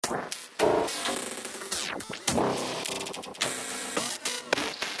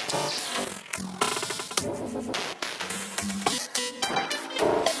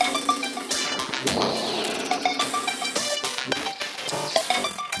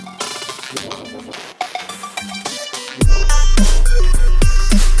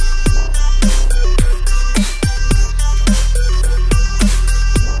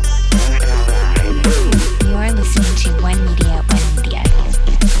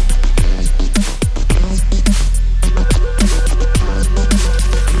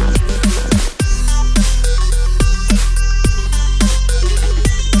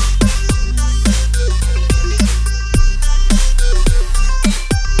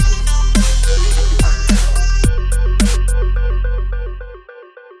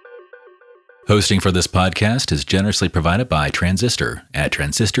Hosting for this podcast is generously provided by Transistor at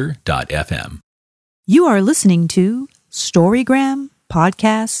transistor.fm. You are listening to Storygram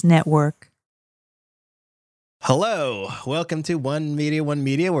Podcast Network. Hello, welcome to One Media,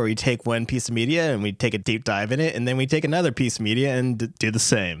 where we take one piece of media and we take a deep dive in it, and then we take another piece of media and do the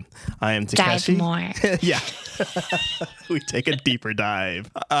same. I am Takeshi. Dive more. Yeah, we take a deeper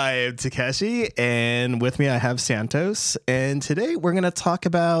dive. I am Takeshi, and with me I have Santos, and today we're going to talk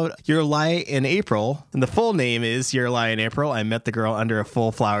about Your Lie in April, and the full name is Your Lie in April. I met the girl under a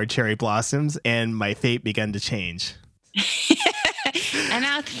full-flowered cherry blossoms, and my fate began to change. A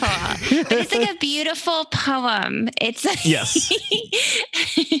mouthful. But it's like a beautiful poem. It's yes.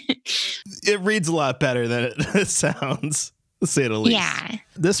 It reads a lot better than it sounds, to say the least. Yeah.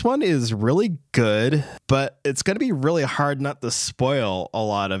 This one is really good, but it's going to be really hard not to spoil a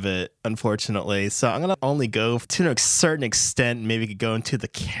lot of it, unfortunately. So I'm going to only go to a certain extent, maybe could go into the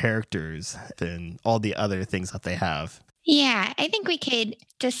characters and all the other things that they have. Yeah, I think we could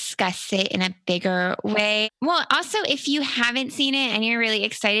discuss it in a bigger way. Well, also, if you haven't seen it and you're really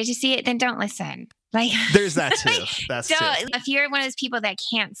excited to see it, then don't listen. Like, there's that too. That's too. If you're one of those people that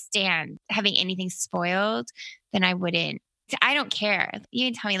can't stand having anything spoiled, then I wouldn't. I don't care. You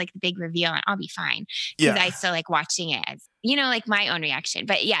can tell me like the big reveal and I'll be fine. Because I still like watching it as, like my own reaction.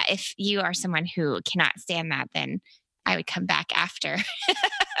 But yeah, if you are someone who cannot stand that, then I would come back after.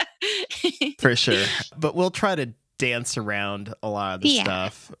 For sure. But we'll try to dance around a lot of the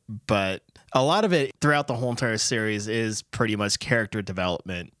stuff, but a lot of it throughout the whole entire series is pretty much character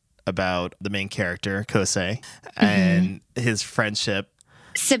development about the main character Kosei and his friendship.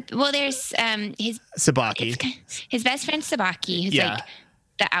 There's his Sabaki, his best friend Sabaki, who's like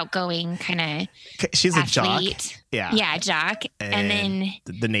the outgoing kind of she's athlete. A jock, jock, and then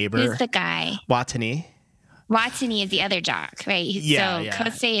the neighbor, who's the guy, Watani is the other jock, right?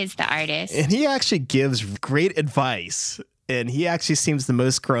 Kosei is the artist. And he actually gives great advice. And he actually seems the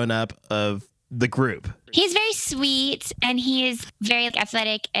most grown up of the group. He's very sweet and he is very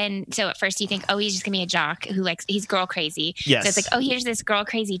athletic. And so at first you think, oh, he's just going to be a jock who he's girl crazy. Yes. So it's like, oh, here's this girl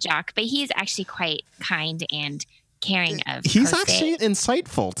crazy jock. But he's actually quite kind and caring of He's Kosei. actually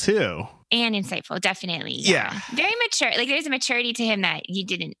insightful too. And insightful, definitely. Yeah. Very mature. Like there's a maturity to him that you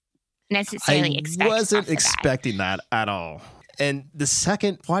didn't necessarily expect. I wasn't expecting that at all. And the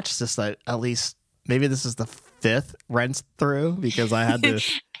second watch this, at least maybe this is the fifth rinse through because I had to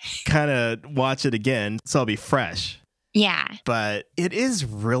kind of watch it again so I'll be fresh. Yeah. But it is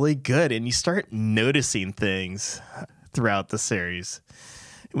really good and you start noticing things throughout the series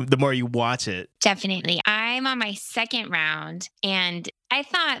the more you watch it. Definitely. I'm on my second round and I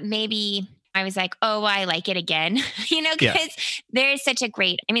thought maybe I was like, oh, I like it again, because there is such a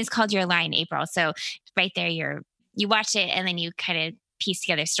great, it's called Your Lie in April. So right there, you watch it and then you kind of piece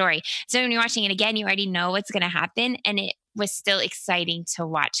together a story. So when you're watching it again, you already know what's going to happen. And it was still exciting to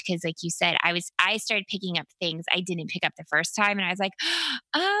watch because like you said, I started picking up things I didn't pick up the first time. And I was like,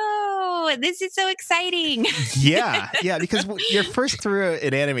 oh, this is so exciting. Yeah, because you're first through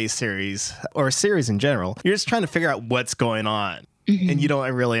an anime series or a series in general, you're just trying to figure out what's going on. Mm-hmm. And you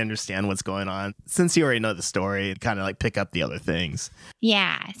don't really understand what's going on. Since you already know the story, kind of like pick up the other things.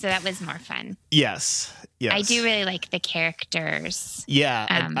 Yeah, so that was more fun. Yes. I do really like the characters. Yeah,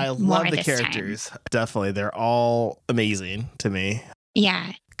 I love the characters. Time. Definitely. They're all amazing to me.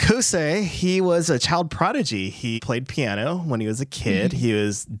 Yeah. Kosei, he was a child prodigy. He played piano when he was a kid. Mm-hmm. He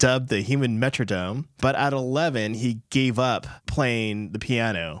was dubbed the human metronome. But at 11, he gave up playing the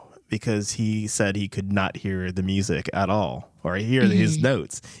piano because he said he could not hear the music at all or hear his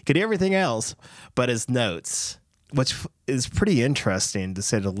notes. He could hear everything else but his notes, which is pretty interesting to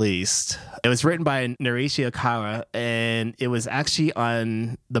say the least. It was written by Narishi Okara, and it was actually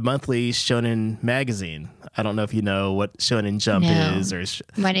on the monthly Shonen magazine. I don't know if you know what Shonen Jump is. Or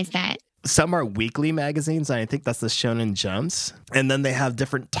what is that? Some are weekly magazines, and I think that's the Shonen Jumps. And then they have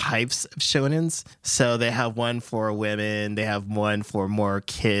different types of shonens. So they have one for women, they have one for more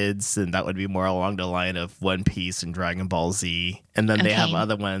kids, and that would be more along the line of One Piece and Dragon Ball Z. And then they have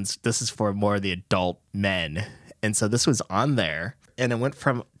other ones. This is for more the adult men. And so this was on there. And it went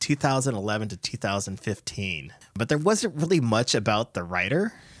from 2011 to 2015. But there wasn't really much about the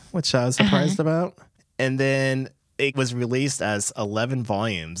writer, which I was surprised about. And then it was released as 11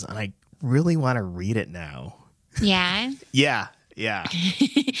 volumes, and I really want to read it now. Yeah? Yeah.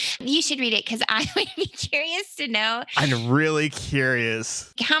 You should read it because I would be curious to know. I'm really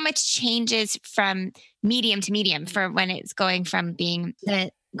curious. How much changes from medium to medium for when it's going from being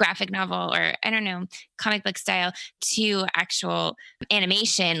the graphic novel or, I don't know, comic book style to actual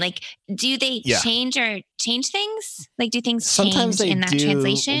animation. Like, do they change things? Like, do things sometimes change in that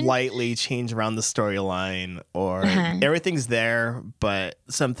translation? Sometimes they lightly change around the storyline, or everything's there, but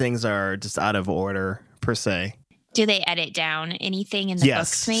some things are just out of order, per se. Do they edit down anything in the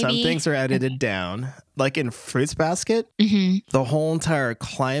books, maybe? Some things are edited down. Like in Fruits Basket, the whole entire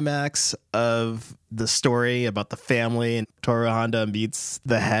climax of the story about the family and Toru Honda meets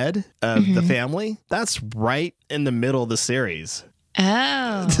the head of the family, that's right in the middle of the series.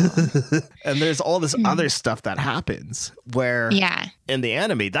 Oh. And there's all this other stuff that happens where in the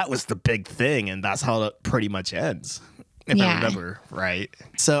anime, that was the big thing, and that's how it pretty much ends. If I remember right.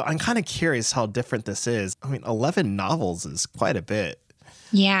 So I'm kind of curious how different this is. I mean, 11 novels is quite a bit.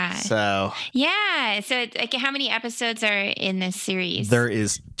 Yeah. So. Yeah. So it's like, how many episodes are in this series? There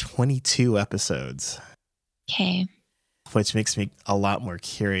is 22 episodes. Okay. Which makes me a lot more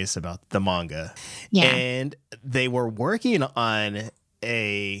curious about the manga. Yeah. And they were working on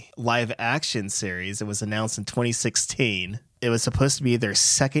a live action series. It was announced in 2016. It was supposed to be their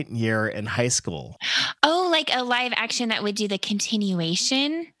second year in high school. Oh, like a live action that would do the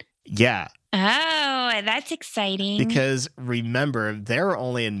continuation? Yeah. Oh, that's exciting. Because remember, they're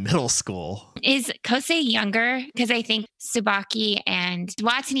only in middle school. Is Kosei younger? Because I think Tsubaki and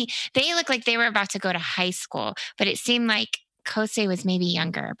Watani, they look like they were about to go to high school, but it seemed like Kosei was maybe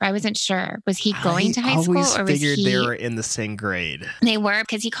younger, but I wasn't sure. Was he going to high school, or was he? I always figured they were in the same grade. They were,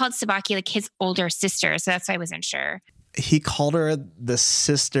 because he called Tsubaki like his older sister, so that's why I wasn't sure. He called her the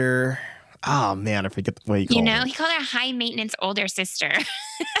sister. Oh man, I forget what he called her. He called her high maintenance older sister.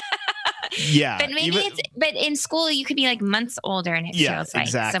 Yeah, but maybe but in school you could be like months older, and it feels like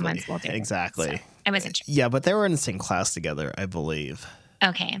someone's older. Exactly. So I wasn't sure. Yeah, but they were in the same class together, I believe.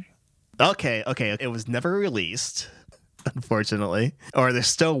 Okay. It was never released, unfortunately, or they're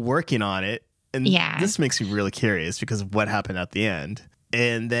still working on it. And this makes me really curious because of what happened at the end.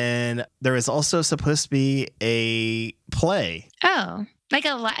 And then there was also supposed to be a play. Oh, like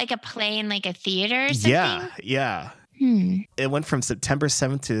a play in like a theater or something? Yeah. It went from September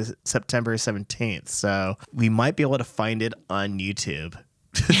 7th to September 17th. So we might be able to find it on YouTube.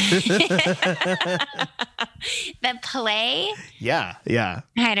 The play? Yeah.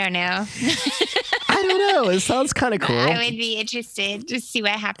 I don't know. I don't know. It sounds kind of cool. I would be interested to see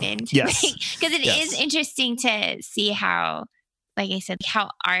what happened. Yes. Because it is interesting to see how, like I said, how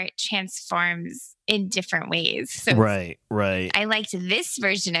art transforms in different ways. So right. I liked this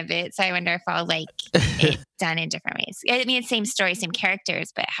version of it, so I wonder if I'll like it done in different ways. I mean, it's same story, same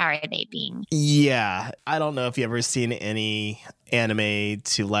characters, but how are they being? Yeah. I don't know if you've ever seen any anime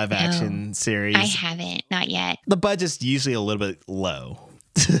to live action series. I haven't. Not yet. The budget's usually a little bit low.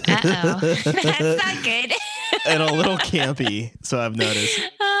 Uh-oh. That's not good. And a little campy, so I've noticed.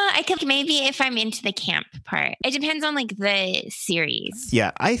 I could maybe if I'm into the camp part. It depends on like the series.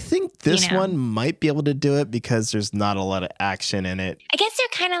 Yeah, I think this one might be able to do it because there's not a lot of action in it. I guess they're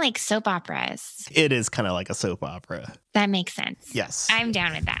kind of like soap operas. It is kind of like a soap opera. That makes sense. Yes. I'm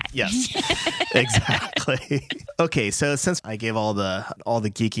down with that. Yes. Exactly. Okay, so since I gave all the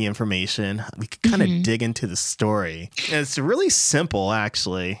geeky information, we could kind of dig into the story. And it's really simple,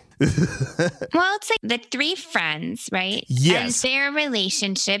 actually. Well, it's like the three friends, right? Yes. And their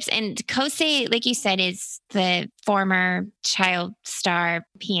relationships. And Kosei, like you said, is the former child star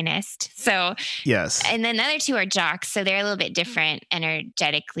pianist. So, yes. And then the other two are jocks. So they're a little bit different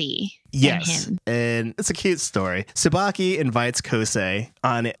energetically. Yes. And it's a cute story. Tsubaki invites Kosei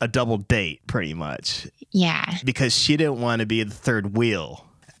on a double date, pretty much. Yeah. Because she didn't want to be the third wheel.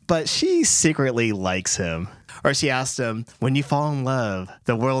 But she secretly likes him. Or she asked him, when you fall in love,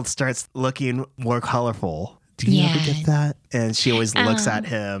 the world starts looking more colorful. Do you ever get that? And she always looks at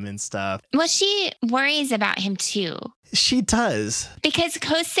him and stuff. Well, she worries about him too. She does. Because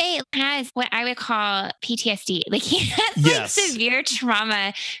Kosei has what I would call PTSD. Like he has like severe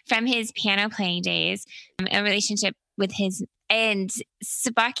trauma from his piano playing days, a relationship with his And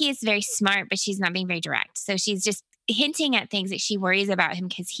Sabaki is very smart, but she's not being very direct. So she's just hinting at things that she worries about him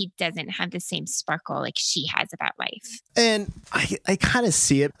because he doesn't have the same sparkle like she has about life. And I kind of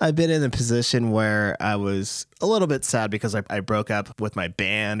see it. I've been in a position where I was a little bit sad because I broke up with my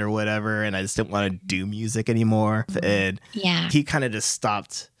band or whatever, and I just didn't want to do music anymore. And he kind of just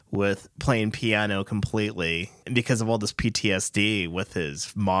stopped with playing piano completely because of all this PTSD with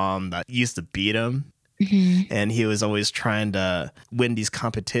his mom that used to beat him. Mm-hmm. And he was always trying to win these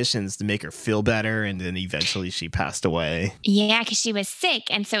competitions to make her feel better. And then eventually she passed away. Yeah, because she was sick.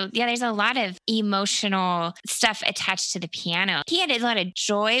 And so, there's a lot of emotional stuff attached to the piano. He had a lot of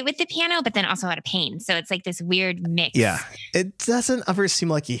joy with the piano, but then also a lot of pain. So it's like this weird mix. Yeah. It doesn't ever seem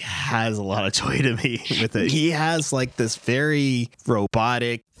like he has a lot of joy to me with it. He has like this very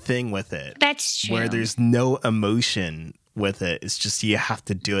robotic thing with it. That's true. Where there's no emotion with it. It's just you have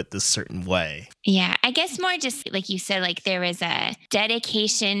to do it this certain way. Yeah, I guess more just like you said, like there was a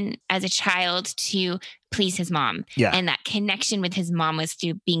dedication as a child to please his mom. Yeah. And that connection with his mom was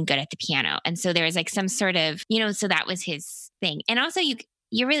through being good at the piano. And so there was like some sort of, so that was his thing. And also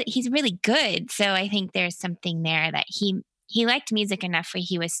he's really good. So I think there's something there that he liked music enough where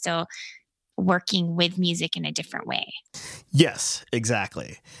he was still working with music in a different way. Yes,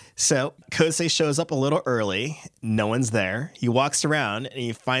 exactly. So Kosei shows up a little early. No one's there. He walks around and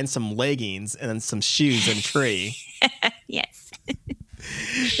he finds some leggings and then some shoes in a tree. Yes.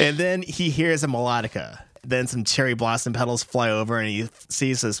 And then he hears a melodica. Then some cherry blossom petals fly over and he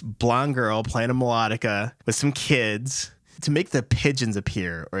sees this blonde girl playing a melodica with some kids to make the pigeons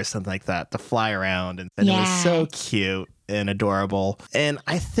appear or something like that, to fly around. And it was so cute and adorable. And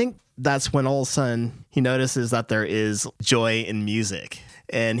I think that's when all of a sudden he notices that there is joy in music.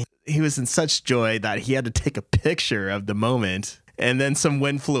 And he was in such joy that he had to take a picture of the moment. And then some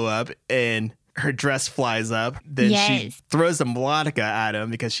wind flew up and her dress flies up. Then she throws a melodica at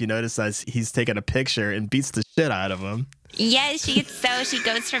him because she noticed that he's taking a picture and beats the shit out of him. Yes, she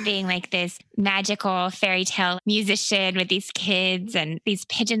goes from being like this magical fairy tale musician with these kids and these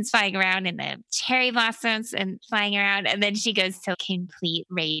pigeons flying around and the cherry blossoms and flying around. And then she goes to complete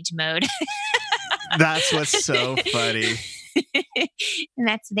rage mode. That's what's so funny. And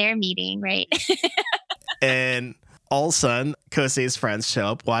that's their meeting, right? And all of a sudden, Kosei's friends show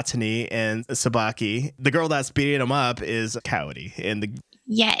up, Watani and Sabaki. The girl that's beating him up is Kaori.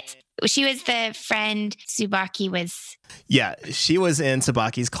 Yes. She was the friend Tsubaki was. Yeah, she was in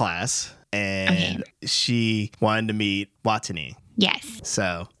Tsubaki's class and she wanted to meet Watani. Yes.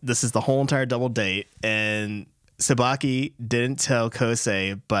 So this is the whole entire double date. And Tsubaki didn't tell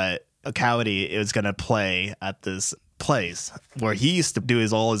Kosei, but Kaori was going to play at this place where he used to do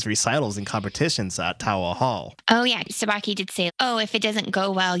all his recitals and competitions at Tawa Hall. Oh, yeah. Sabaki did say, if it doesn't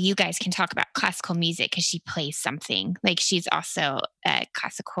go well, you guys can talk about classical music because she plays something. Like she's also a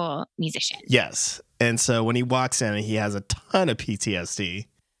classical musician. Yes. And so when he walks in, he has a ton of PTSD.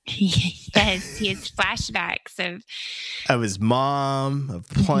 Yes, he has flashbacks of his mom, of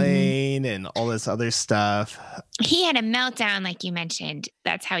playing and all this other stuff. He had a meltdown, like you mentioned.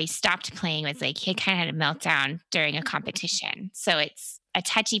 That's how he stopped playing, was like he kind of had a meltdown during a competition. So it's a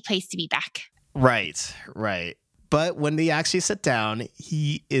touchy place to be back. Right. But when they actually sit down,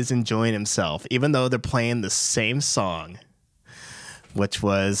 he is enjoying himself, even though they're playing the same song, which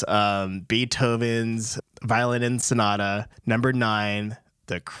was Beethoven's Violin Sonata, number 9,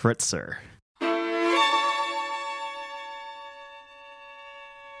 the Kreutzer.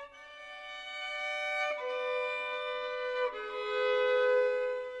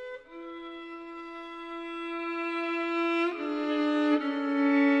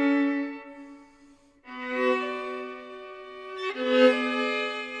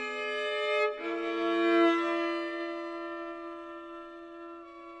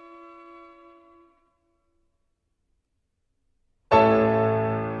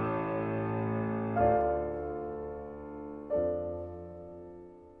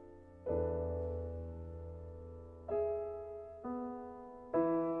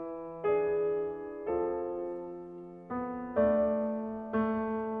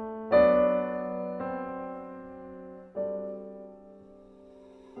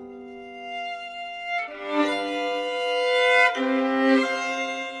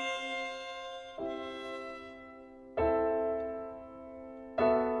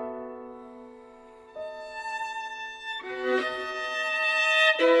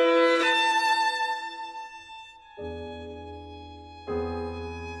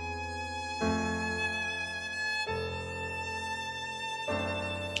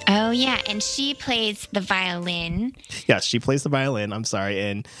 Oh, yeah. And she plays the violin. Yes, she plays the violin. I'm sorry.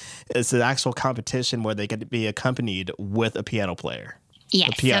 And it's an actual competition where they get to be accompanied with a piano player.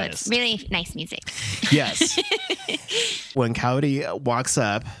 Yes, so it's really nice music. Yes. When Coyote walks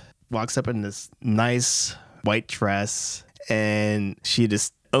up in this nice white dress, and she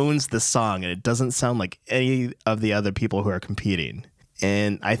just owns the song, and it doesn't sound like any of the other people who are competing.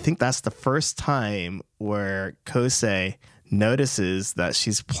 And I think that's the first time where Kosei notices that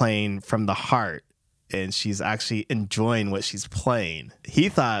she's playing from the heart, and she's actually enjoying what she's playing. He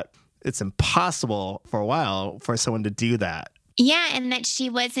thought it's impossible for a while for someone to do that. Yeah, and that she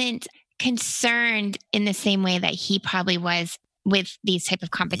wasn't concerned in the same way that he probably was with these type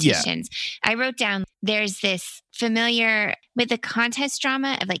of competitions. Yeah. I wrote down there's this familiar with the contest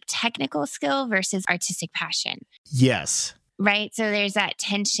drama of like technical skill versus artistic passion. Yes. Right. So there's that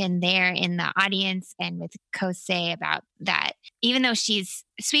tension there in the audience and with Kosei about that. Even though she's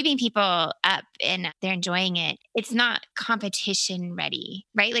sweeping people up and they're enjoying it, it's not competition ready,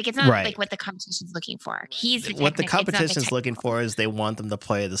 right? Like it's not like what the competition's looking for. What the competition's looking for is they want them to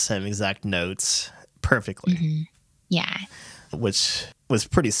play the same exact notes perfectly. Mm-hmm. Yeah. Which was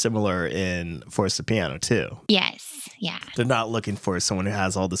pretty similar in Force the Piano too. Yes. Yeah. They're not looking for someone who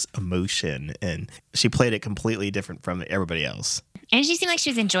has all this emotion, and she played it completely different from everybody else. And she seemed like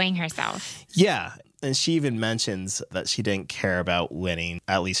she was enjoying herself. Yeah. And she even mentions that she didn't care about winning.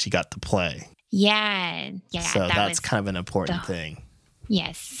 At least she got to play. Yeah. Yeah. So that's kind of an important thing.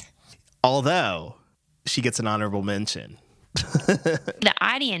 Yes. Although she gets an honorable mention. The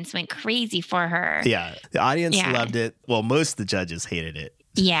audience went crazy for her. Yeah. The audience loved it. Well, most of the judges hated it.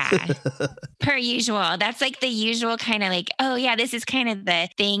 Yeah. Per usual. That's like the usual kind of like, oh yeah, this is kind of the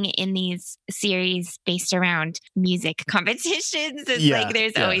thing in these series based around music competitions. It's like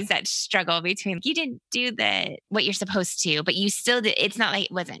there's always that struggle between you didn't do what you're supposed to, but you still did. It's not like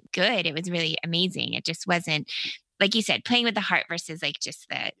it wasn't good. It was really amazing. It just wasn't, like you said, playing with the heart versus like just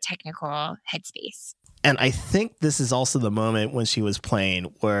the technical headspace. And I think this is also the moment when she was playing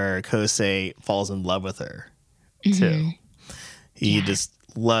where Kosei falls in love with her too. He just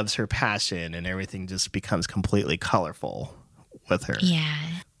loves her passion, and everything just becomes completely colorful with her. Yeah.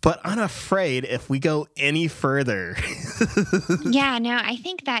 But I'm afraid if we go any further. Yeah, no, I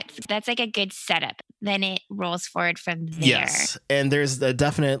think that's like a good setup. Then it rolls forward from there. Yes. And there's a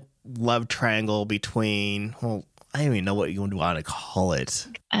definite love triangle between, well, I don't even know what you want to call it.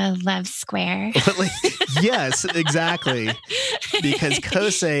 A love square. Yes, exactly. Because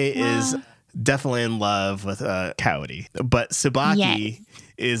Kosei is definitely in love with Coyote, but Tsubaki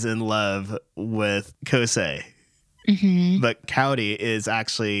is in love with Kosei. Mm-hmm. But Coyote is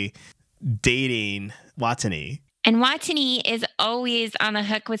actually dating Watani. And Watani is always on the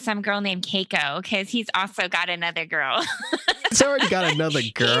hook with some girl named Keiko because he's also got another girl. He's already got another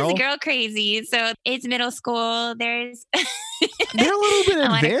girl. He's girl crazy. So it's middle school. They're a little bit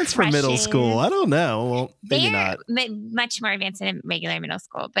advanced for middle school. I don't know. Well, maybe not. Much more advanced than regular middle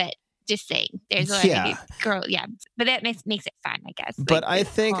school, but just saying, there's a lot of girl. Yeah, but that makes it fun, I guess. But I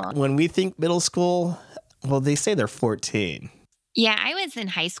think when we think middle school, well, they say they're 14. Yeah, I was in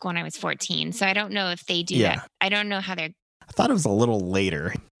high school when I was 14, so I don't know if they do that. I don't know how they're... I thought it was a little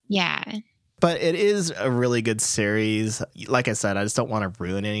later. Yeah. But it is a really good series. Like I said, I just don't want to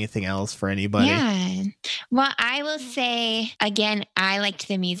ruin anything else for anybody. Yeah. Well, I will say, again, I liked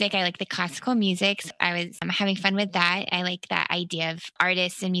the music. I like the classical music. So I was having fun with that. I like that idea of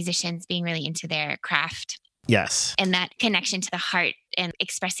artists and musicians being really into their craft. Yes. And that connection to the heart and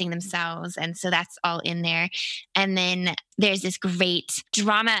expressing themselves. And so that's all in there. And then there's this great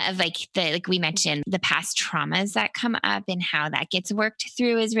drama of like we mentioned, the past traumas that come up and how that gets worked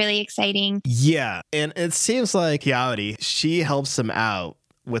through is really exciting. Yeah. And it seems like Coyote, she helps him out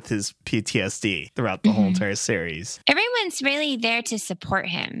with his PTSD throughout the whole entire series. Everyone's really there to support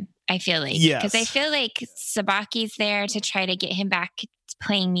him, I feel like. Yes. Because I feel like Tsubaki's there to try to get him back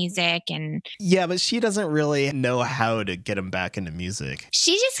playing music. And yeah, but she doesn't really know how to get him back into music.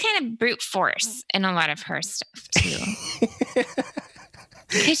 She just kind of brute force in a lot of her stuff too.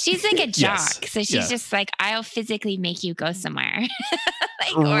 Because she's like a jock. So she's just like, I'll physically make you go somewhere.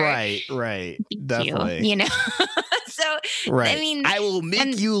 Right. Definitely. You know? So, right. I mean, I will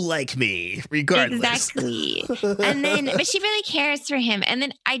make you like me regardless. Exactly. And then, but she really cares for him. And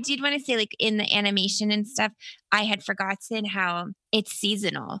then I did want to say, like in the animation and stuff, I had forgotten how it's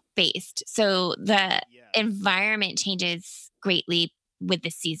seasonal based. So the environment changes greatly with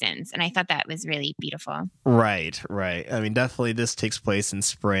the seasons. And I thought that was really beautiful. Right. I mean, definitely this takes place in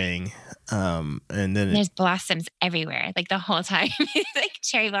spring. And then there's blossoms everywhere, like the whole time. Like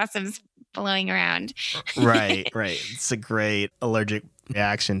cherry blossoms blowing around. Right. It's a great allergic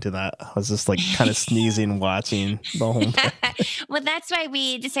reaction to that. I was just like kind of sneezing watching the whole thing. Well, that's why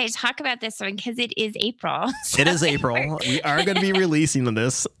we decided to talk about this one, because it is April. It is April. We are going to be releasing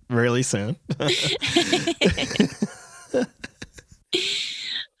this really soon.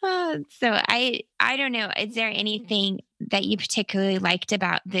 So I don't know. Is there anything that you particularly liked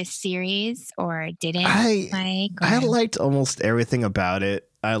about this series or didn't like? Or? I liked almost everything about it.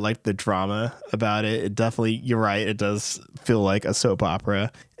 I liked the drama about it. It definitely, you're right, it does feel like a soap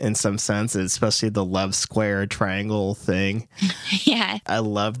opera in some sense, especially the love square triangle thing. Yeah. I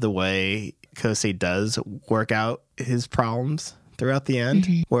love the way Kosei does work out his problems throughout the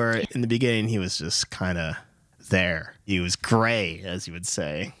end, where in the beginning he was just kind of there. He was gray, as you would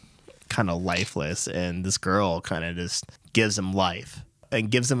say, kind of lifeless, and this girl kind of just gives him life and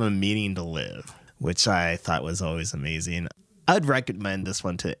gives him a meaning to live, which I thought was always amazing. I'd recommend this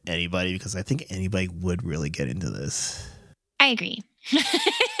one to anybody because I think anybody would really get into this. I agree.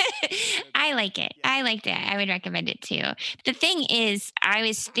 I like it. I liked it. I would recommend it too. The thing is, I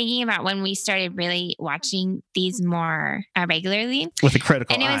was thinking about when we started really watching these more regularly. With a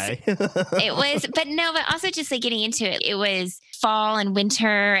critical eye. But also just like getting into it. It was fall and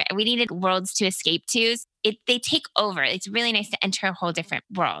winter. We needed worlds to escape to. They take over. It's really nice to enter a whole different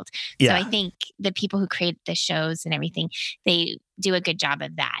world. Yeah. So I think the people who create the shows and everything, they do a good job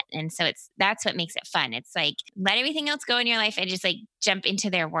of that. And so that's what makes it fun. It's like, let everything else go in your life and just like jump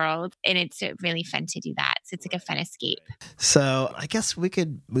into their world. And it's really fun to do that. So it's like a fun escape. So I guess we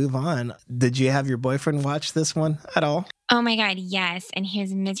could move on. Did you have your boyfriend watch this one at all? Oh my God, yes. And he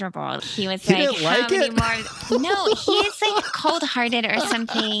was miserable. He was he like, didn't like how many it? more? No, he is like cold-hearted or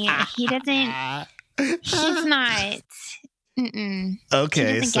something. He doesn't, he's not. Mm-mm.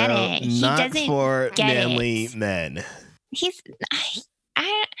 Okay, he doesn't so get it. He not doesn't for get manly it. men. He's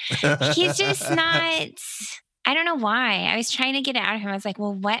just not. I don't know why. I was trying to get it out of him. I was like,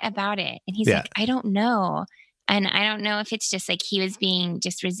 well, what about it? And he's like, I don't know. And I don't know if it's just like he was being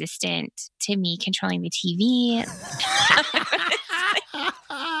just resistant to me controlling the TV.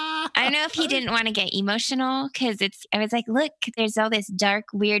 I don't know if he didn't want to get emotional because I was like, look, there's all this dark,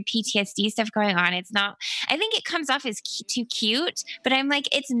 weird PTSD stuff going on. It's not, I think it comes off as too cute, but I'm like,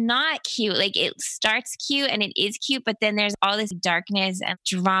 it's not cute. Like it starts cute and it is cute, but then there's all this darkness and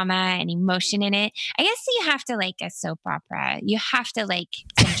drama and emotion in it. I guess you have to like a soap opera. You have to like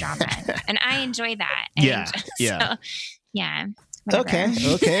some drama. And I enjoy that. So, yeah. Whatever.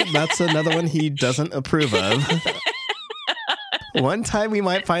 Okay. That's another one he doesn't approve of. One time we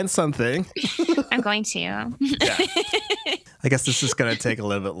might find something. I'm going to. Yeah. I guess this is going to take a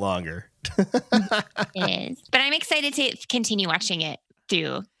little bit longer. It is. But I'm excited to continue watching it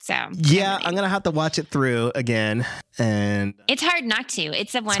through. So yeah, I'm going to have to watch it through again. And it's hard not to.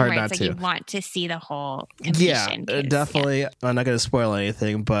 It's the one where it's like you want to see the whole completion. Yeah, definitely. Yeah. I'm not going to spoil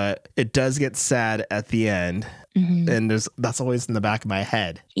anything, but it does get sad at the end. Mm-hmm. And that's always in the back of my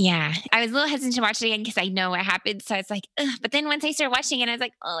head. Yeah. I was a little hesitant to watch it again because I know what happened. So it's like, ugh. But then once I started watching it, I was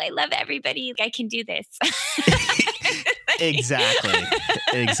like, oh, I love everybody. I can do this. Exactly.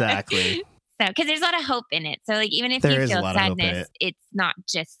 So, because there's a lot of hope in it. So like, even if you feel sadness, it's not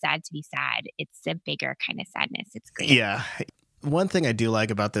just sad to be sad. It's a bigger kind of sadness. It's great. Yeah. One thing I do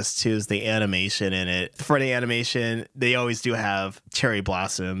like about this too is the animation in it. For the animation, they always do have cherry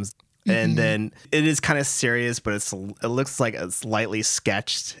blossoms. And then it is kind of serious, but it looks like it's lightly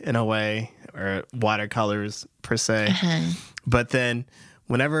sketched in a way, or watercolors per se. But then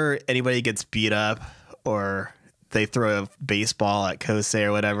whenever anybody gets beat up or they throw a baseball at Kosei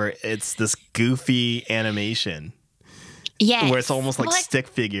or whatever, it's this goofy animation. Yes. Where it's almost like stick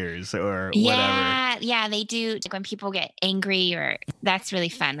figures or whatever. Yeah, they do. Like when people get angry, or that's really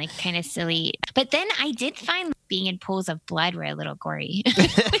fun, like kind of silly. But then I did find being in pools of blood were a little gory.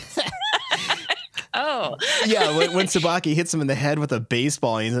 Oh. Yeah, when Tsubaki hits him in the head with a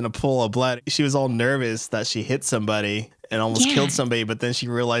baseball and he's in a pool of blood, she was all nervous that she hit somebody and almost killed somebody, but then she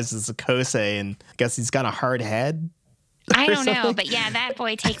realizes it's a Kosei and I guess he's got a hard head. I don't know, but yeah, that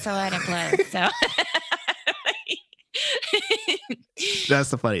boy takes a lot of blood, so... That's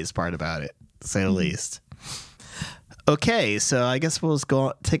the funniest part about it, to say the least. Okay, so I guess we'll just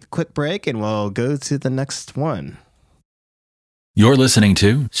take a quick break and we'll go to the next one. You're listening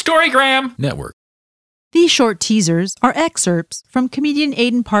to Storygram Network. These short teasers are excerpts from comedian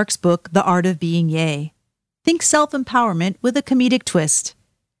Aiden Park's book, The Art of Being Yay. Think self-empowerment with a comedic twist.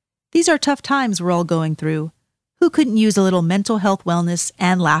 These are tough times we're all going through. Who couldn't use a little mental health wellness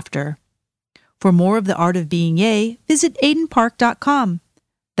and laughter? For more of The Art of Being Yay, visit aidenpark.com.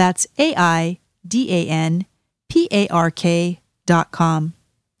 That's AIDANPARK.com.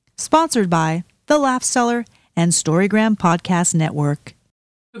 Sponsored by The Laugh Cellar and Storygram Podcast Network.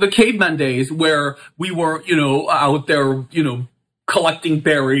 The caveman days where we were, out there, collecting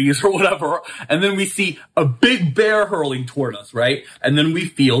berries or whatever, and then we see a big bear hurling toward us, right? And then we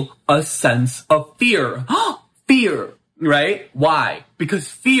feel a sense of fear. Fear, right? Why? Because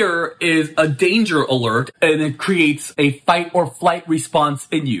fear is a danger alert, and it creates a fight or flight response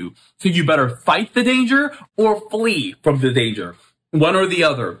in you. So you better fight the danger or flee from the danger. One or the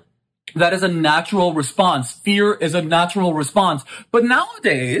other. That is a natural response. Fear is a natural response. But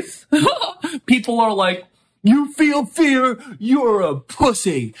nowadays, people are like, you feel fear, you're a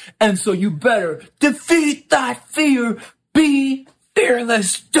pussy. And so you better defeat that fear. Be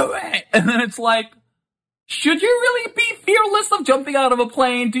fearless. Do it. And then it's like, should you really be fearless of jumping out of a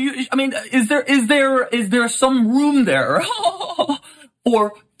plane? Is there some room there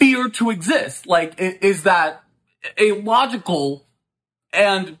for fear to exist? Like, is that a logical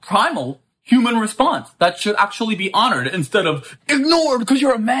and primal human response that should actually be honored instead of ignored because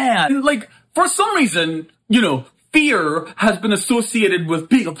you're a man? Like, for some reason, fear has been associated with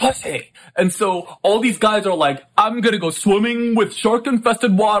being a pussy. And so all these guys are like, I'm gonna go swimming with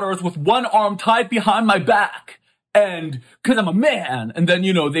shark-infested waters with one arm tied behind my back. And cause I'm a man. And then,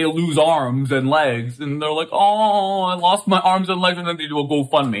 they lose arms and legs. And they're like, oh, I lost my arms and legs. And then they do a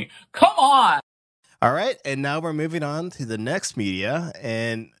GoFundMe. Come on. All right, and now we're moving on to the next media,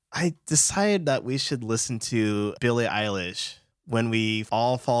 and I decided that we should listen to Billie Eilish. When we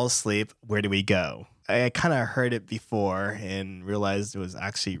all fall asleep, where do we go? I kind of heard it before and realized it was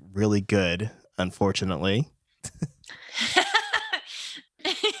actually really good, unfortunately.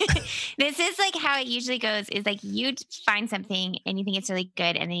 This is like how it usually goes, is like you find something and you think it's really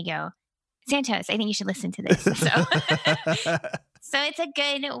good, and then you go, Santos, I think you should listen to this. So it's a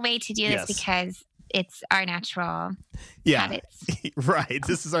good way to do this because it's our natural habits. Right.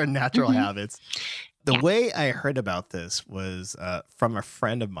 This is our natural habits. The way I heard about this was from a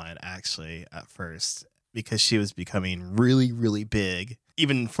friend of mine, actually, at first, because she was becoming really, really big,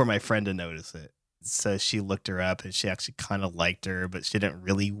 even for my friend to notice it. So she looked her up and she actually kind of liked her, but she didn't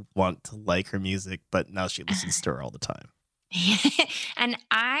really want to like her music. But now she listens to her all the time. And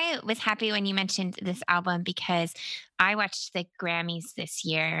I was happy when you mentioned this album because I watched the Grammys this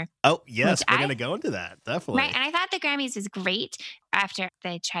year. Oh, yes. We're going to go into that. Definitely. Right. And I thought the Grammys was great after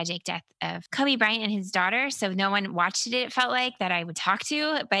the tragic death of Kobe Bryant and his daughter. So no one watched it, it felt like, that I would talk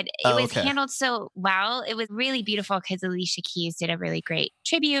to. But it was handled so well. It was really beautiful because Alicia Keys did a really great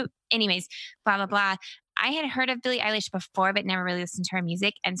tribute. Anyways, blah, blah, blah. I had heard of Billie Eilish before, but never really listened to her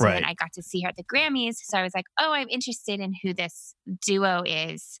music. And so then I got to see her at the Grammys. So I was like, oh, I'm interested in who this duo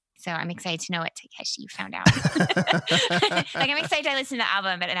is. So I'm excited to know what Takeshi found out. Like, I'm excited I listened to the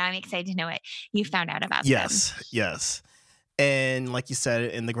album, but now I'm excited to know what you found out about them. Yes. And like you said,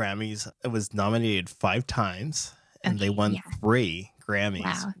 in the Grammys, it was nominated 5 times. And they won 3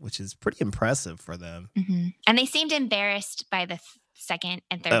 Grammys, which is pretty impressive for them. Mm-hmm. And they seemed embarrassed by the second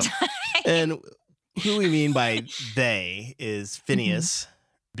and third time. And who we mean by they is Phineas,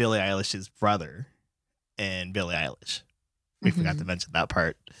 Billie Eilish's brother, and Billie Eilish. We forgot to mention that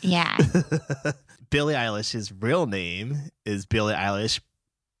part. Yeah. Billie Eilish's real name is Billie Eilish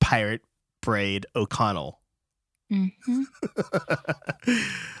Pirate Braid O'Connell.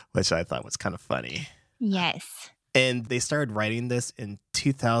 Which I thought was kind of funny. Yes. And they started writing this in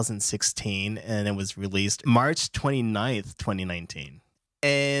 2016, and it was released March 29th, 2019.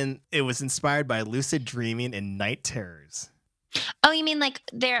 And it was inspired by lucid dreaming and night terrors. Oh, you mean like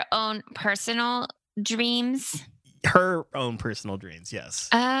their own personal dreams? Her own personal dreams, yes.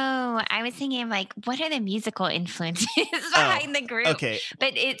 Oh, I was thinking of like, what are the musical influences behind the group? Okay.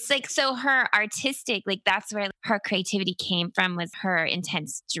 But it's like, so her artistic, like that's where her creativity came from, was her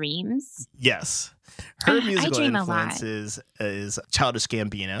intense dreams. Yes. Her musical influences is Childish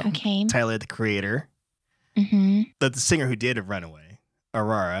Gambino, Tyler, the Creator, the singer who did Runaway,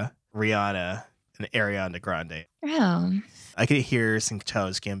 Aurora, Rihanna, and Ariana Grande. Oh. I could hear some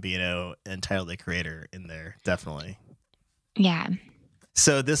Childish Gambino and Tyler, the Creator in there, definitely. Yeah.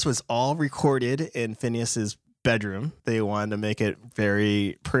 So this was all recorded in Phineas's bedroom. They wanted to make it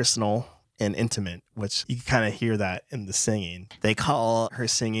very personal and intimate, which you can kind of hear that in the singing. They call her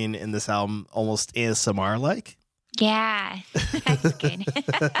singing in this album almost ASMR-like. Yeah, that's good.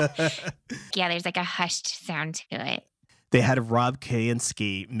 Yeah, there's like a hushed sound to it. They had Rob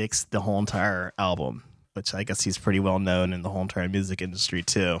Kainski mix the whole entire album, which I guess he's pretty well known in the whole entire music industry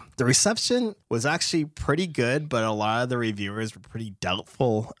too. The reception was actually pretty good, but a lot of the reviewers were pretty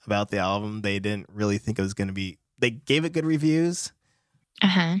doubtful about the album. They didn't really think it was going to be... They gave it good reviews,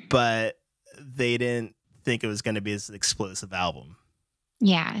 but they didn't think it was going to be this explosive album.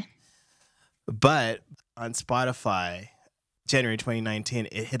 Yeah. But on Spotify, January 2019,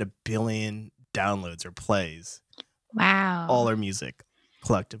 it hit 1 billion downloads or plays. Wow. All her music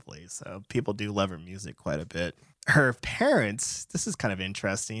collectively. So people do love her music quite a bit. Her parents, this is kind of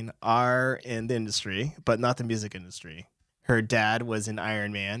interesting, are in the industry, but not the music industry. Her dad was in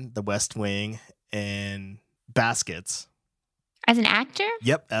Iron Man, The West Wing, and Baskets. As an actor?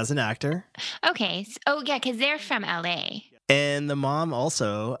 Yep, as an actor. Okay. Oh, yeah, because they're from LA. And the mom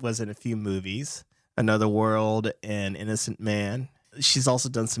also was in a few movies, Another World and Innocent Man. She's also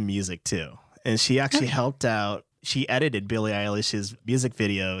done some music too. And she actually helped out. She edited Billie Eilish's music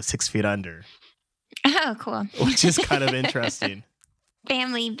video, 6 Feet Under. Oh, cool. Which is kind of interesting.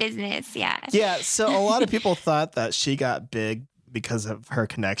 Family business, yeah. Yeah, so a lot of people thought that she got big because of her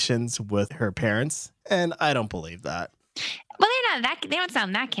connections with her parents. And I don't believe that. Well, they don't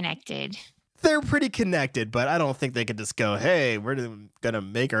sound that connected. They're pretty connected, but I don't think they could just go, hey, we're going to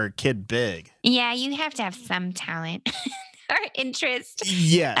make our kid big. Yeah, you have to have some talent or interest.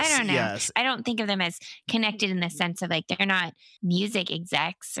 Yes. I don't know. Yes. I don't think of them as connected in the sense of like they're not music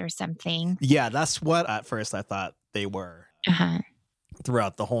execs or something. Yeah, that's what at first I thought they were. Uh-huh.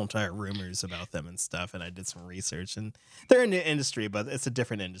 Throughout the whole entire rumors about them and stuff. And I did some research and they're in the industry, but it's a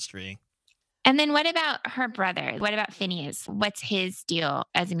different industry. And then what about her brother? What about Phineas? What's his deal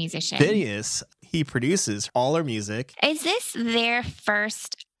as a musician? Phineas, he produces all her music. Is this their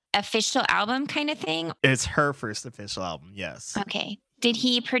first official album kind of thing? It's her first official album, yes. Okay. Did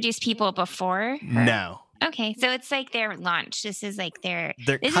he produce people before her? No. Okay, so it's like their launch. This is like this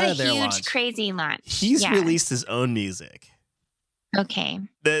kind is of a their huge, launch. crazy launch. He's released his own music. Okay.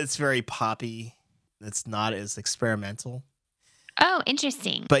 It's very poppy. It's not as experimental. Oh,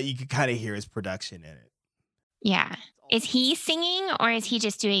 interesting. But you can kind of hear his production in it. Yeah. Is he singing or is he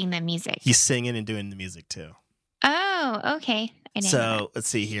just doing the music? He's singing and doing the music too. Oh, okay. I didn't know that. Let's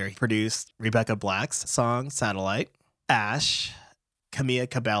see here. He produced Rebecca Black's song, Satellite, Ash, Camila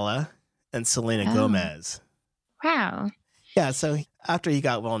Cabello, and Selena Gomez. Wow. Yeah, so after he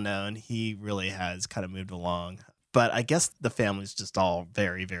got well known, he really has kind of moved along. But I guess the family's just all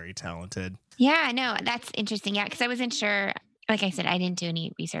very, very talented. Yeah, no, that's interesting. Yeah, because I wasn't sure. Like I said, I didn't do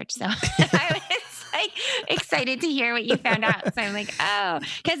any research. So I was like excited to hear what you found out. So I'm like, oh,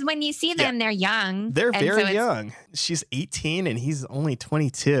 because when you see them, they're young. They're very young. She's 18 and he's only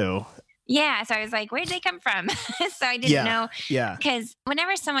 22. Yeah. So I was like, where did they come from? So I didn't know. Yeah. Because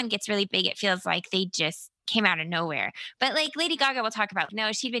whenever someone gets really big, it feels like they just came out of nowhere. But like Lady Gaga will talk about,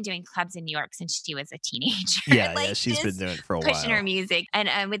 no, she'd been doing clubs in New York since she was a teenager. Yeah, like, yeah, she's been doing it for a while. Pushing her music.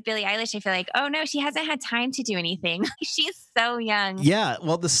 And with Billie Eilish, I feel like, oh no, she hasn't had time to do anything. She's so young. Yeah,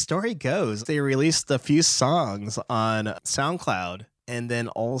 well, the story goes, they released a few songs on SoundCloud, and then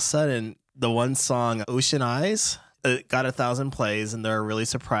all of a sudden, the one song, Ocean Eyes, it got 1,000 plays, and they're really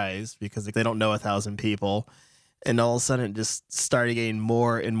surprised because they don't know 1,000 people. And all of a sudden, it just started getting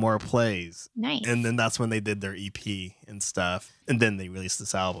more and more plays. Nice. And then that's when they did their EP and stuff. And then they released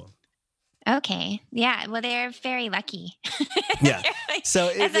this album. Okay. Yeah. Well, they're very lucky. Yeah. So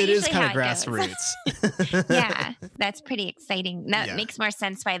it is kind of grassroots. Yeah. That's pretty exciting. That makes more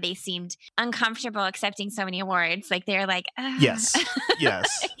sense why they seemed uncomfortable accepting so many awards. Like they're like, yes.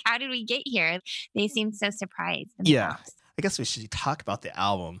 Yes. How did we get here? They seemed so surprised themselves. Yeah. I guess we should talk about the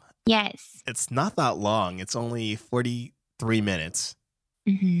album. Yes. It's not that long. It's only 43 minutes.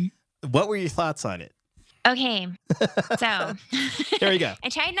 Mm-hmm. What were your thoughts on it? Okay. So there you go. I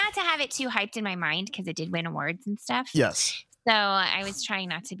tried not to have it too hyped in my mind because it did win awards and stuff. Yes. So I was trying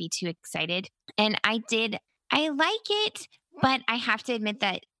not to be too excited. And I like it, but I have to admit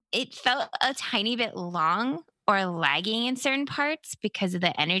that it felt a tiny bit long or lagging in certain parts because of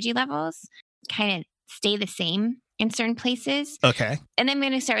the energy levels kind of stay the same in certain places. Okay. And then I'm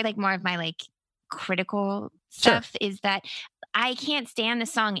going to start with like more of my like critical stuff is that I can't stand the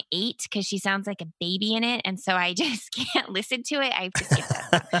song 8 because she sounds like a baby in it. And so I just can't listen to it. I have to skip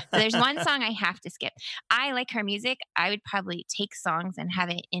that song. So there's one song I have to skip. I like her music. I would probably take songs and have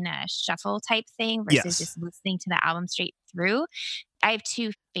it in a shuffle type thing versus just listening to the album straight through. I have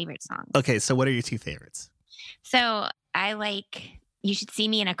 2 favorite songs. Okay. So what are your 2 favorites? So I like You Should See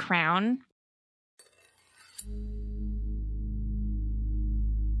Me in a Crown.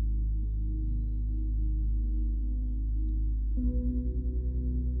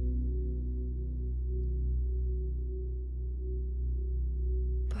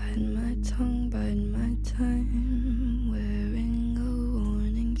 Bide my time, wearing a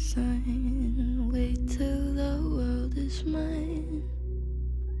warning sign. Wait till the world is mine.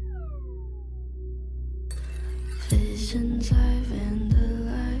 Visions I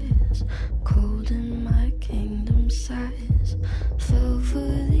vandalize, cold in my kingdom sighs fell for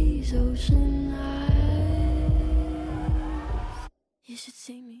these ocean eyes. You should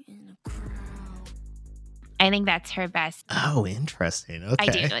see me in a crowd. I think that's her best. Oh, interesting. Okay. I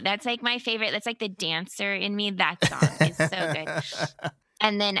do. That's like my favorite. That's like the dancer in me. That song is so good.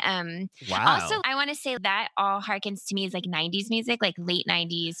 And then Wow. also I want to say that all harkens to me is like 90s music, like late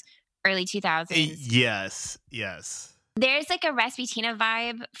 90s, early 2000s. Yes. Yes. There's like a Rasputina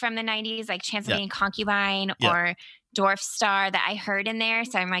vibe from the 90s, like Transylvanian Concubine Yeah. or Dwarf Star that I heard in there.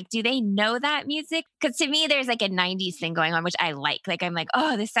 So I'm like, do they know that music? Because to me, there's like a 90s thing going on, which I like. Like, I'm like,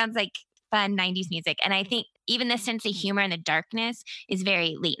 oh, this sounds like fun 90s music. And I think even the sense of humor and the darkness is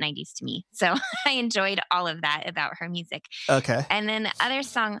very late 90s to me. So I enjoyed all of that about her music. Okay. And then the other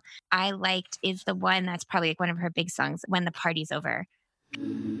song I liked is the one that's probably like one of her big songs, When the Party's Over.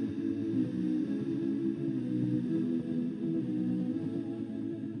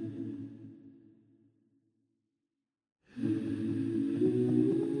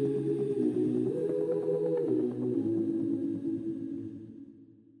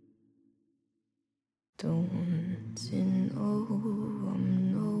 Don't you know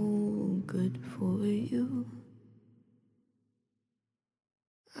I'm no good for you?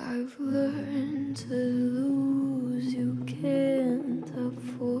 I've learned to lose, you can't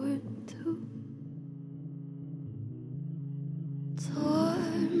afford to. Tore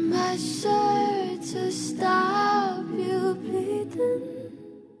my shirt to stop you bleeding,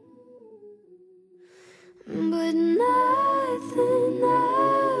 but nothing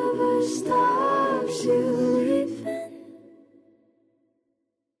ever stops you leaving.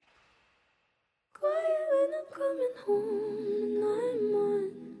 Quiet when I'm coming home and I'm on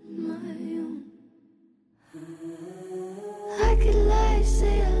my own. I could lie,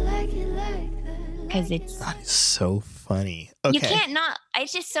 say I like it like that. Because it's, That is so funny. Okay. you can't not,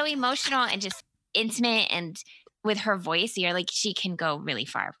 it's just so emotional and just intimate. And with her voice, you're like, she can go really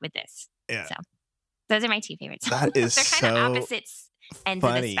far with this. Yeah. So those are my two favorites. That is They're kind so of opposites ends of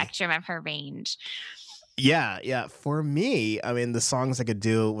the funny. spectrum of her range. Yeah. Yeah. For me, I mean, the songs I could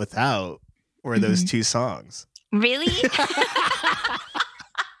do without were those two songs. Really?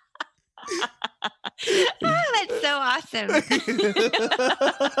 Oh, that's so awesome.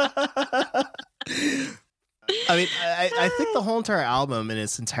 I mean, I think the whole entire album in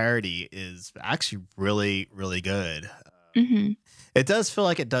its entirety is actually really, really good. Mhm. It does feel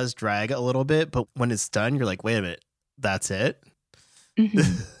like it does drag a little bit, but when it's done, you're like, wait a minute, that's it?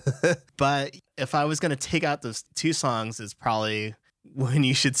 Mhm. But if I was going to take out those two songs, it's probably When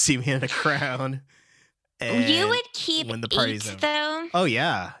You Should See Me in a Crown. And You would keep When the Party's 8 Over. though. Oh,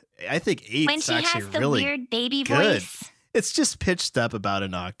 yeah. I think 8's When she actually has the really weird baby good. voice. It's just pitched up about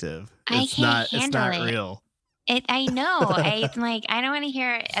an octave. I It's can't not handle it's not it. real. I know. I'm like, I don't want to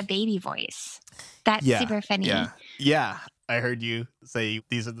hear a baby voice. That's Yeah, super funny. Yeah. Yeah. I heard you say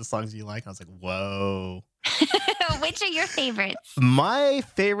these are the songs you like. I was like, whoa. Which are your favorites? My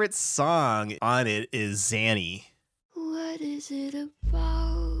favorite song on it is Zanny. What is it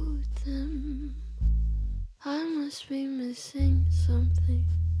about them? I must be missing something.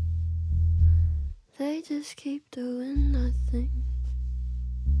 They just keep doing nothing.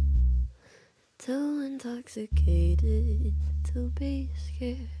 Too intoxicated to be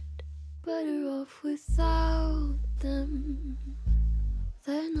scared. Better off without them.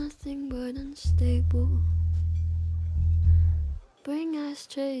 They're nothing but unstable. Bring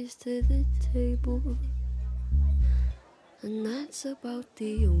ashtrays to the table. And that's about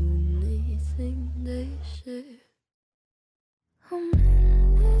the only thing they share. I'm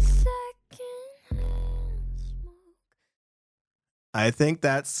in the second-hand smoke. I think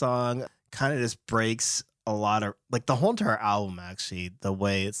that song kind of just breaks a lot of, like, the whole entire album, actually, the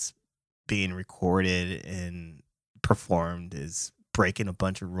way it's being recorded and performed is breaking a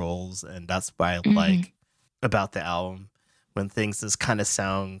bunch of rules. And that's what I like about the album, when things just kind of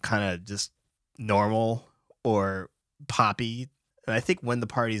sound kind of just normal or poppy. And I think When the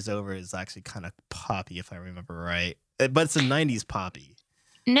Party's Over is actually kind of poppy, if I remember right. But it's a 90s poppy.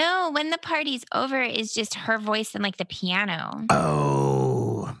 No, When the Party's Over is just her voice and like the piano.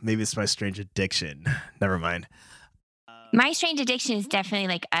 Oh, maybe it's my strange addiction. Never mind. My Strange Addiction is definitely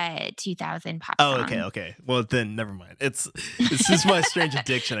like a 2000 pop Oh, song. okay. Well, then never mind. It's just my strange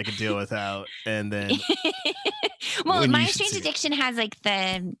addiction I could deal without. And then Well, When You My Should Strange See It. Addiction has like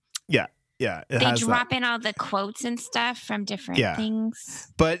the yeah, it they has drop that. in all the quotes and stuff from different Yeah.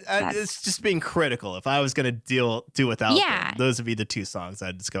 things. But That's- it's just being critical. If I was gonna do without Yeah. them, those would be the two songs.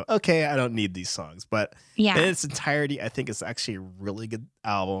 I'd just go, okay, I don't need these songs. But Yeah. in its entirety, I think it's actually a really good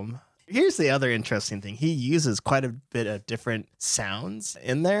album. Here's the other interesting thing. He uses quite a bit of different sounds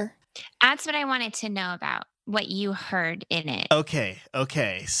in there. That's what I wanted to know about. what you heard in it.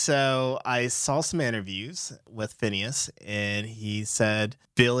 Okay. So I saw some interviews with Phineas, and he said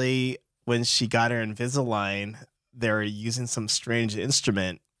Billie, when she got her Invisalign, they were using some strange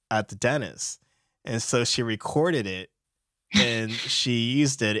instrument at the dentist. And so she recorded it and she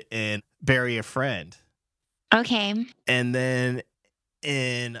used it in Bury a Friend. Okay. And then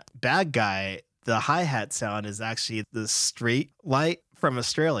in Bad Guy, the hi-hat sound is actually the street light from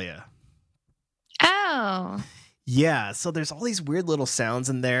Australia. Oh. Yeah, so there's all these weird little sounds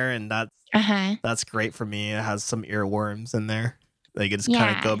in there, and that's great for me. It has some earworms in there. Like, you just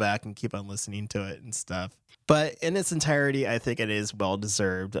kind of go back and keep on listening to it and stuff. But in its entirety, I think it is well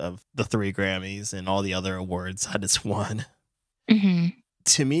deserved of the 3 Grammys and all the other awards that it's won. Mm-hmm.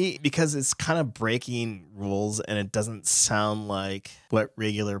 To me, because it's kind of breaking rules and it doesn't sound like what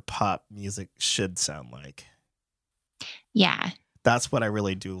regular pop music should sound like. Yeah. That's what I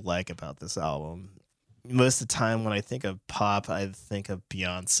really do like about this album. Most of the time when I think of pop, I think of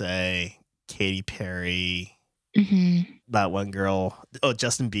Beyonce, Katy Perry, that one girl,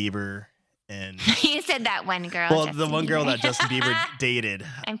 Justin Bieber. And you said that one girl. Well, Justin the one girl Bieber. that Justin Bieber dated.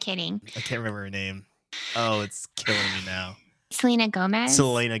 I'm kidding. I can't remember her name. Oh, it's killing me now. Selena Gomez.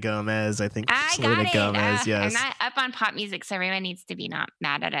 Selena Gomez, I think. I Selena got it. Gomez, yes. I'm not up on pop music, so everyone needs to be not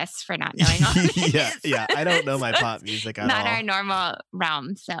mad at us for not knowing all this. Yeah. I don't know my pop music at all. Not our normal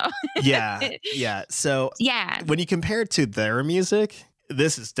realm, so. Yeah. So yeah, when you compare it to their music,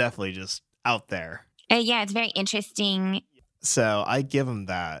 this is definitely just out there. Yeah, it's very interesting. So I give them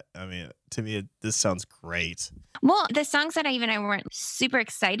that. I mean, to me, this sounds great. Well, the songs that I weren't super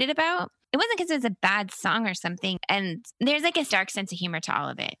excited about, it wasn't because it was a bad song or something. And there's like a dark sense of humor to all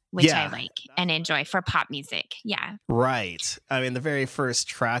of it, which I like and enjoy for pop music. Yeah. Right. I mean, the very first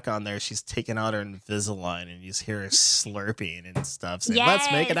track on there, she's taking out her Invisalign and you just hear her slurping and stuff. Saying,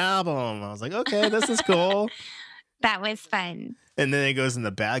 let's make an album. I was like, okay, this is cool. That was fun. And then it goes in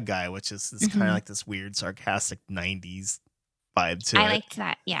the Bad Guy, which is kind of like this weird, sarcastic 90s vibe to it. I liked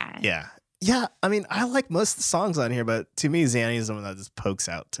that. Yeah. Yeah, I mean, I like most of the songs on here, but to me, Zanny is the one that just pokes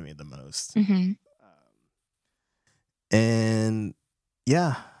out to me the most. And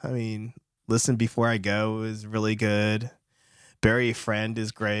yeah, I mean, Listen Before I Go is really good. Bury a Friend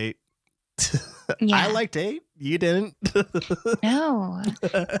is great. I liked 8. You didn't. No.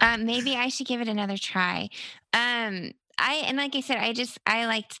 Maybe I should give it another try. And like I said, I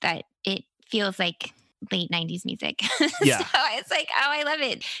liked that it feels like late 90s music. Yeah. So it's like, oh, I love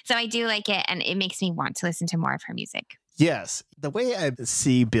it. So I do like it, and it makes me want to listen to more of her music. Yes. The way I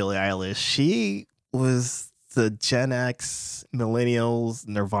see Billie Eilish, she was the Gen X millennials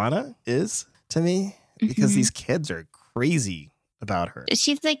Nirvana is to me, because these kids are crazy about her.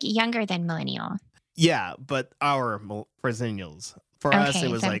 She's like younger than millennial. Yeah, but our millennials. For us, it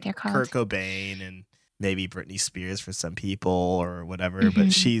was like Kurt Cobain and maybe Britney Spears for some people or whatever.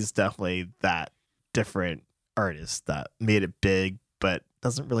 But she's definitely that different artist that made it big, but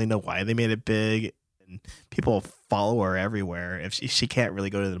doesn't really know why they made it big. And people follow her everywhere. If she can't really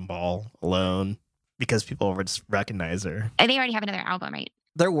go to the mall alone because people just recognize her. And they already have another album, right?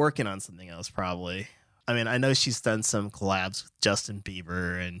 They're working on something else, probably. I mean, I know she's done some collabs with Justin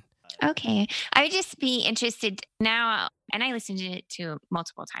Bieber and. Okay, I would just be interested now, and I listened to it to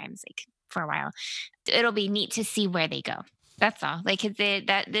multiple times, like for a while. It'll be neat to see where they go. That's all. Like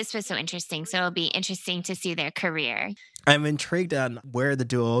this was so interesting. So it'll be interesting to see their career. I'm intrigued on where the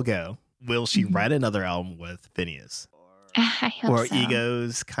duo will go. Will she write another album with Phineas? I hope so.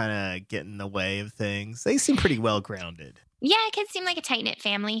 Egos kind of get in the way of things? They seem pretty well grounded. Yeah, it can seem like a tight-knit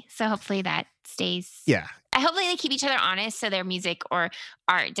family. So hopefully that stays. Yeah. Hopefully they keep each other honest so their music or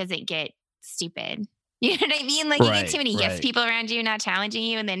art doesn't get stupid. You know what I mean? Like you get too many yes people around you not challenging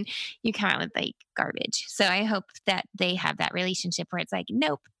you, and then you come out with like garbage. So I hope that they have that relationship where it's like,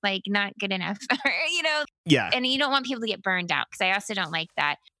 nope, like not good enough. You know? Yeah. And you don't want people to get burned out, because I also don't like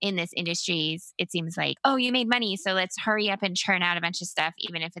that in this industry. It seems like, oh, you made money, so let's hurry up and churn out a bunch of stuff,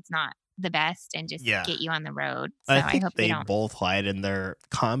 even if it's not the best, and just get you on the road. So I think hope they don't. both hide in their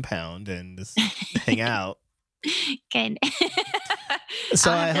compound and just hang out. Good.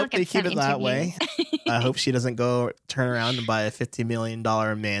 So I hope they keep it that way. I hope she doesn't go turn around and buy a $50 million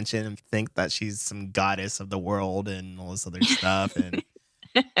mansion and think that she's some goddess of the world and all this other stuff and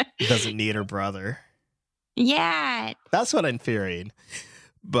doesn't need her brother. Yeah. That's what I'm fearing.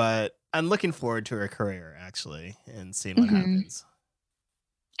 But I'm looking forward to her career, actually, and seeing what happens.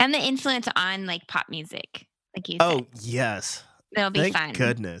 And the influence on like pop music, like you said. Oh, yes. It'll be fun. Thank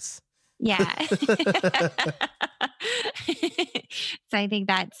goodness. Yeah. So I think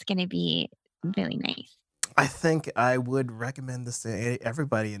that's going to be really nice. I think I would recommend this to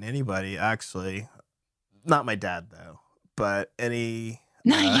everybody and anybody, actually. Not my dad though, but any.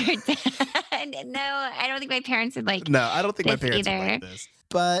 Not your dad. No, I don't think my parents would like. No, I don't think my this parents would either. like this.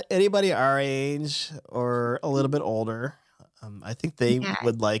 But anybody our age or a little bit older, I think they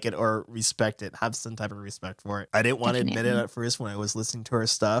would like it or respect it, have some type of respect for it. I didn't want to admit it at first when I was listening to her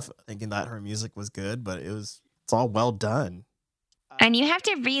stuff, thinking that her music was good, but it's all well done. And you have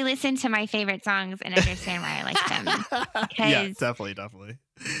to re-listen to my favorite songs and understand why I like them. Yeah, definitely.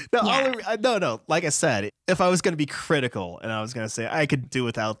 No. Like I said, if I was going to be critical and I was going to say I could do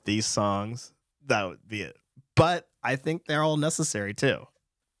without these songs, that would be it. But I think they're all necessary too.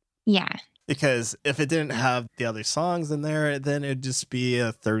 Yeah. Because if it didn't have the other songs in there, then it'd just be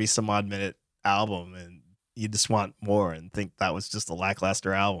a 30 some odd minute album and you just want more and think that was just a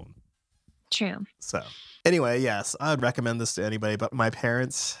lackluster album. True. So anyway, yes, I would recommend this to anybody but my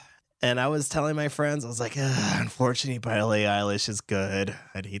parents. And I was telling my friends, I was like, unfortunately, Billie Eilish is good.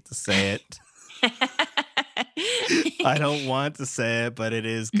 I'd hate to say it. I don't want to say it, but it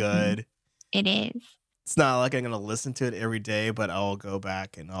is good. It is. It's not like I'm going to listen to it every day, but I'll go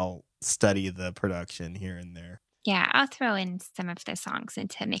back and I'll study the production here and there. Yeah, I'll throw in some of the songs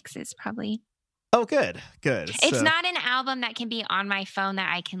into mixes probably. Oh, good. It's not an album that can be on my phone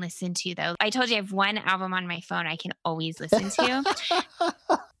that I can listen to, though. I told you I have one album on my phone I can always listen to.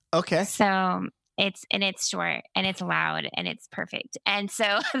 Okay. So it's short and it's loud and it's perfect. And so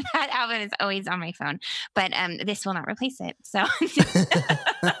that album is always on my phone. But this will not replace it. So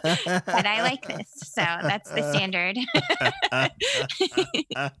but I like this. So that's the standard.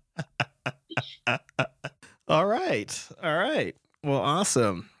 All right. Well,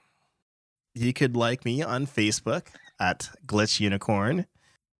 awesome. You could like me on Facebook at Glitch Unicorn.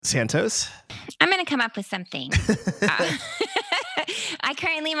 Santos? I'm going to come up with something. I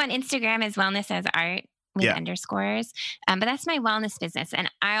currently am on Instagram as Wellness as Art with underscores. But that's my wellness business. And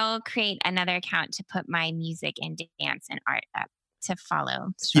I'll create another account to put my music and dance and art up to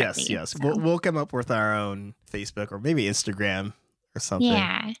follow shortly. Yes. So. We'll come up with our own Facebook or maybe Instagram or something.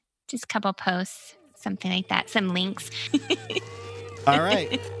 Yeah. Just a couple posts, something like that. Some links. All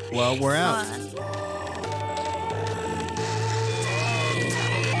right. Well, we're out.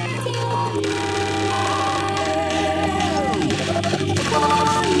 Yeah.